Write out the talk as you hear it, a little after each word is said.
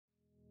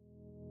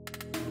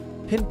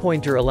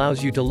Pinpointer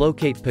allows you to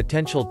locate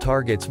potential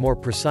targets more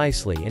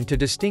precisely and to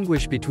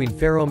distinguish between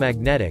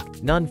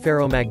ferromagnetic,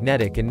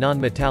 non-ferromagnetic and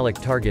non-metallic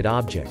target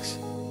objects.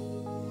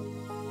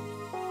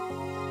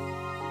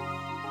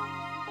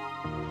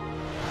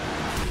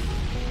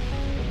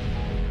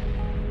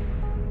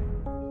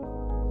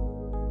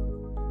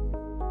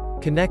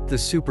 Connect the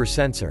super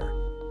sensor.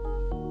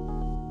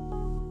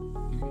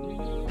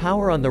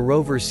 Power on the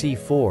Rover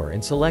C4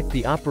 and select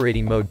the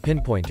operating mode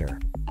Pinpointer.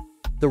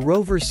 The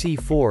Rover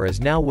C4 is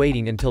now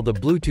waiting until the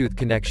Bluetooth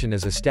connection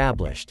is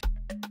established.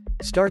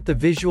 Start the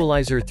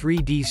Visualizer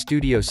 3D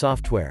Studio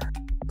software.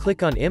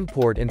 Click on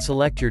Import and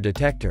select your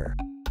detector.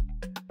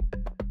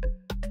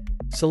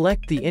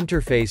 Select the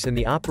interface and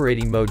the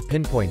operating mode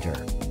Pinpointer.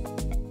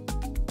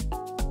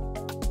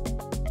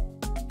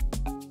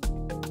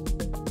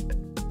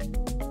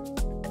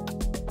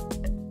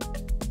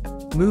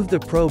 Move the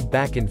probe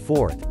back and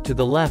forth, to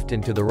the left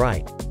and to the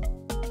right.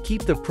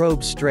 Keep the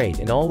probe straight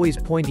and always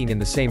pointing in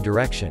the same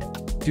direction.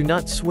 Do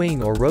not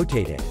swing or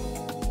rotate it.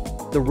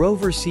 The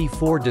Rover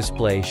C4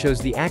 display shows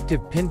the active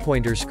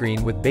Pinpointer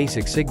screen with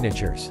basic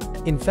signatures.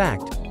 In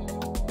fact,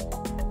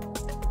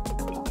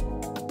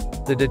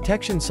 the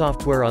detection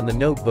software on the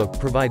notebook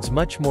provides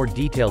much more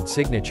detailed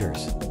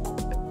signatures.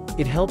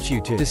 It helps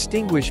you to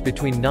distinguish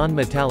between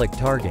non-metallic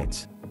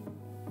targets,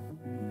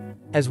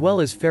 as well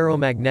as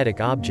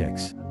ferromagnetic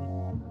objects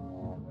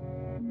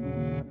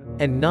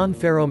and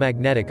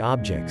non-ferromagnetic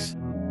objects.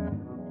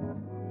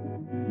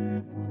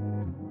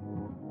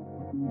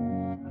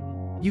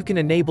 You can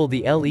enable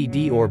the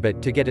LED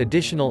orbit to get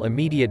additional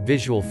immediate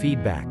visual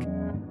feedback.